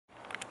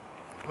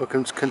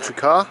Welcome to Country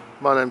Car.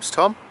 My name's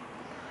Tom.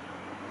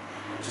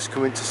 Just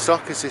come into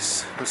stock is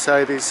this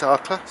Mercedes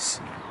R-Class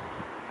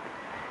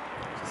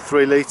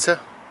 3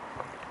 litre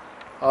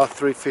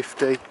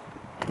R350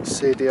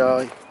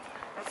 CDI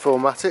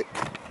 4MATIC.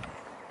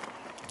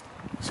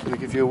 Just going to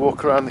give you a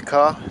walk around the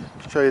car,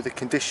 show you the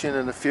condition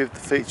and a few of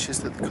the features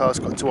that the car's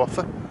got to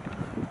offer.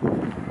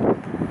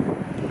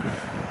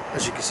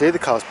 As you can see, the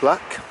car's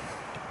black.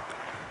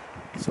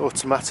 It's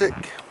automatic.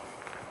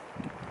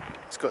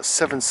 It's got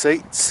 7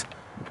 seats.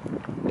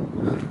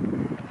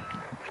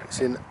 It's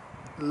in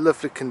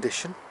lovely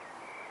condition.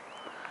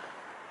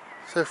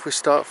 So if we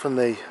start from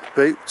the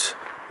boot,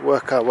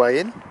 work our way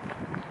in.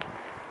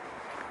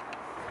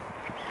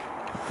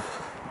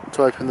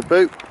 To open the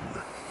boot,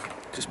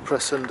 just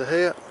press under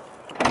here.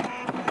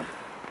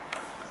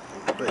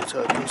 The boot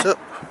opens up,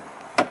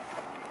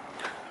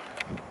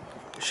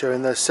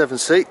 showing those 7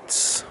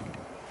 seats,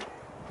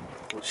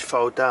 which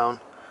fold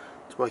down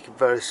to make a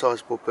very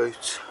sizable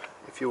boot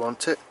if you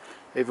want it.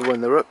 Even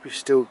when they're up, you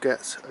still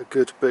get a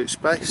good boot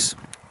space.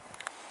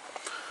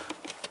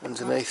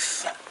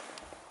 Underneath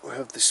we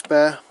have the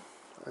spare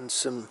and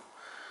some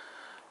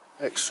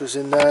extras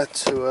in there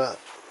to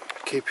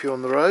keep you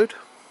on the road.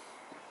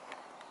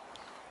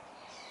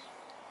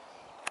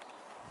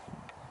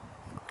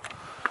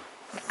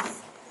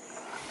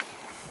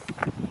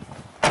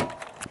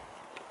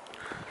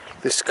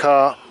 This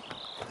car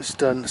has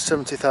done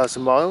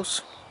 70,000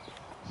 miles,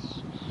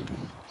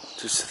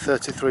 just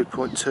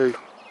 33.2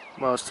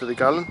 miles to the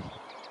gallon.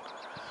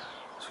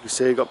 As you can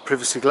see, you've got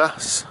privacy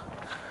glass.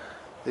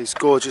 These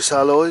gorgeous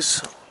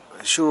alloys,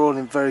 which are all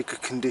in very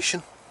good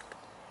condition.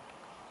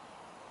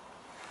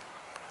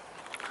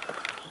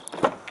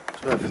 To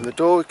open the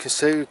door, you can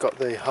see we've got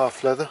the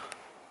half leather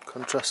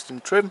contrasting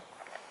trim.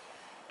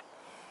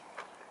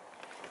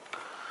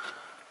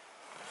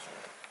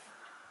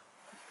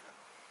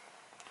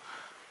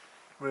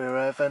 Rear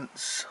air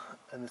vents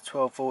and the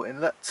 12-volt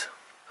inlet.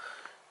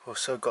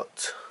 Also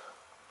got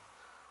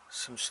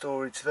some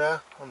storage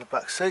there on the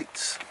back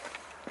seats.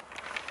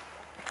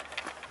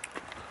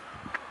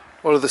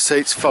 All of the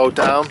seats fold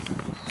down.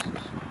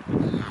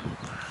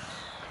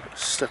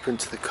 Step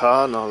into the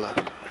car and I'll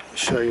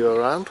show you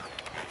around.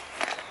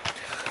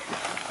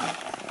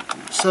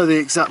 So the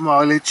exact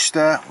mileage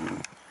there,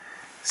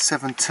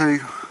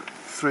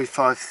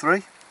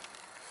 72353.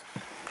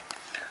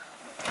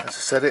 As I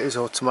said, it is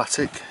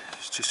automatic.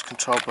 It's just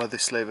controlled by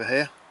this lever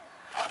here.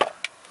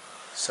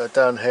 So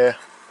down here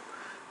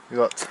we've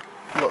got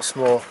lots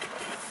more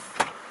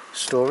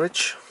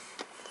storage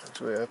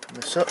as we open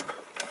this up.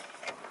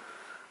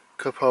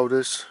 Cup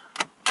holders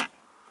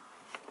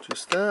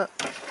just there,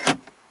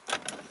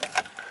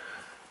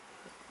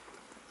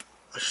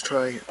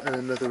 ashtray and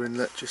another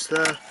inlet just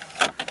there,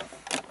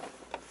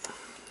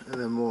 and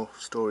then more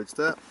storage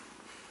there.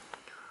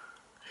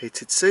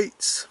 Heated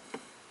seats,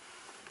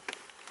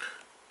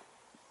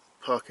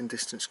 parking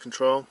distance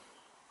control,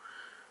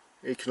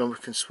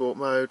 economic and sport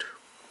mode,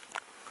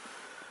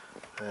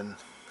 and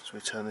as we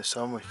turn this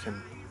on we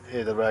can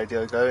hear the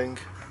radio going.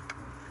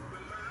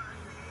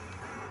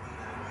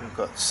 We've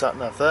got sat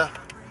nav there,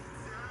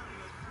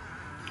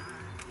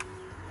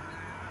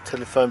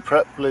 telephone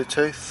prep,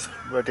 Bluetooth,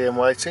 ready and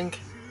waiting,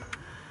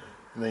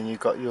 and then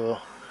you've got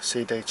your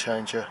CD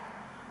changer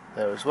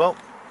there as well.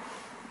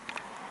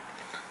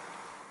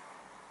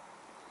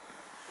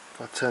 If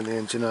I turn the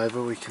engine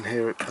over we can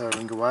hear it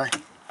purring away.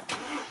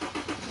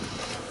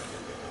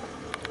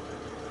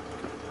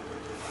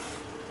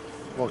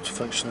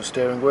 Multifunctional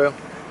steering wheel,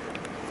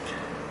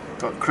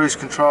 got cruise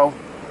control,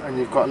 and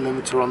you've got a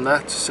limiter on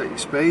there to set your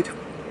speed.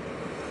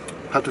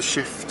 Paddle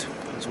shift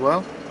as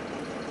well.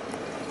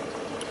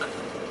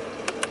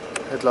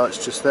 Headlights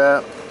just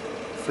there.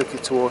 Flick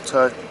it to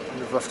auto, you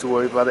never have to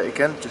worry about it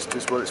again, just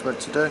does what it's meant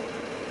to do.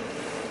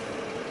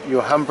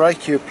 Your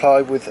handbrake you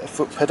apply with a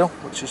foot pedal,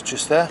 which is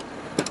just there.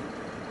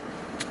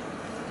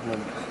 And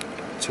then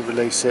to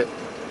release it,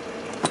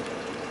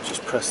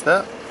 just press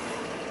that.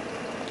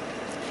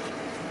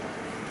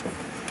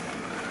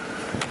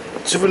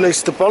 To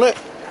release the bonnet,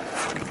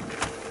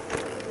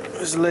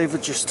 there's a lever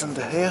just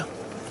under here.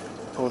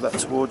 Pull that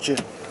towards you.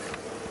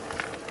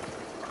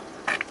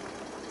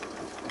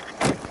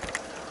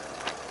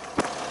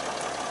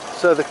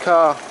 So the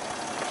car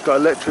has got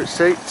electric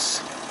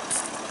seats,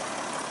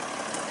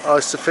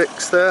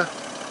 ISOFIX there,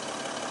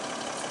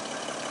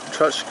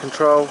 traction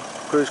control,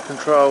 cruise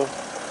control,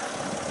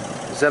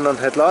 xenon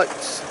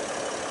headlights.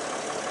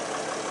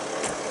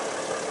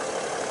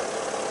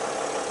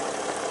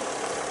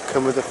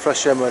 Come with a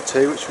fresh MOT,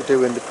 which we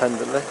do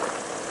independently.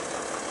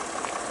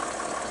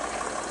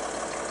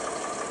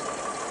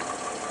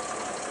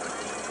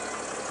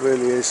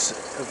 Really is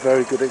a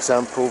very good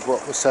example of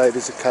what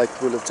Mercedes are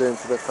capable of doing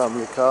for their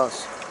family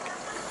cars.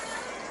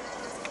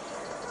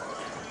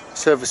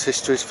 Service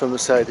histories for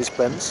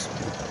Mercedes-Benz.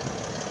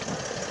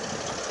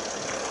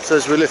 So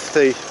as we lift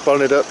the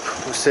bonnet up,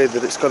 we see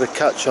that it's got a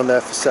catch on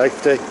there for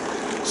safety.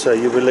 So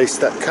you release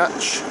that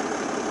catch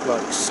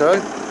like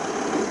so.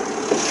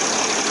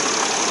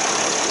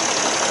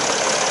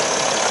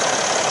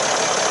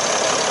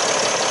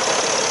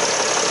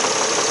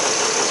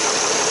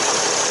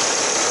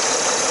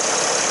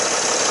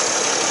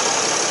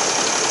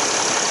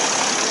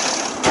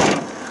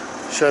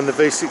 showing the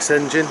V6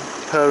 engine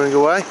purring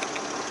away.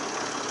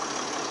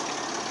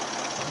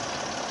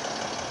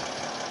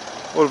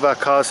 All of our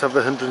cars have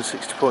a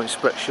 160-point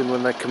inspection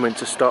when they come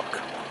into stock.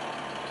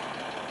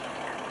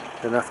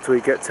 Then after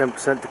we get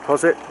 10%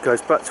 deposit, it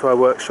goes back to our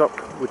workshop.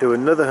 We do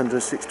another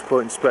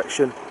 160-point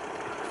inspection,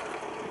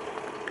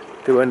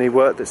 do any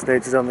work that's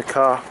needed on the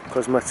car,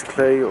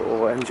 cosmetically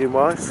or engine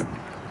wise.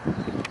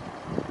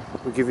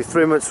 We give you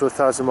 3 months or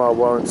 1,000 mile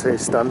warranty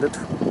as standard,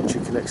 which you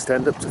can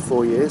extend up to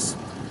 4 years,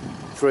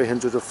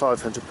 £300 or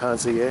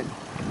 £500 a year,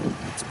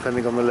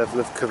 depending on the level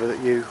of cover that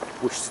you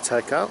wish to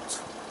take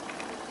out.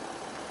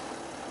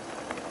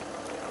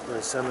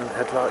 There's some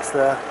headlights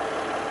there.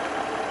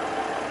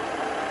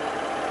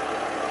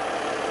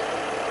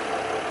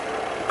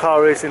 The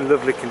car is in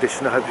lovely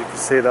condition, I hope you can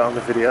see that on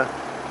the video.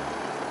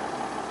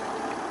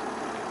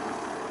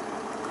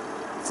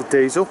 It's a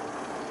diesel.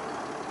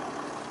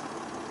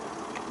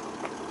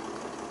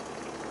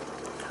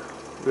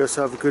 We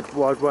also have a good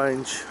wide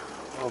range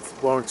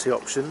of warranty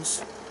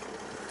options.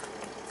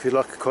 If you'd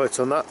like a quote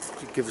on that,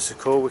 you give us a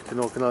call, we can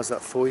organise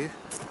that for you.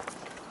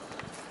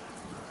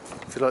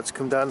 If you'd like to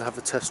come down and have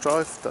a test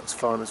drive, that's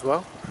fine as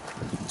well.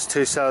 There's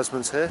 2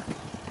 salesmen here.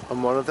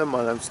 I'm one of them,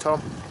 my name's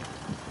Tom.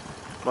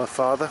 My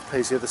father,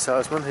 he's the other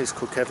salesman, he's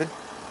called Kevin.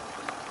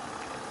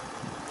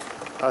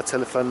 Our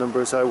telephone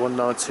number is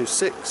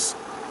 01926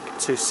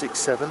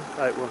 267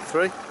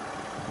 813.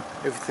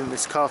 If you think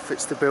this car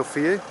fits the bill for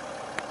you,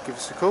 give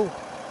us a call.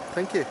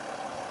 Thank you.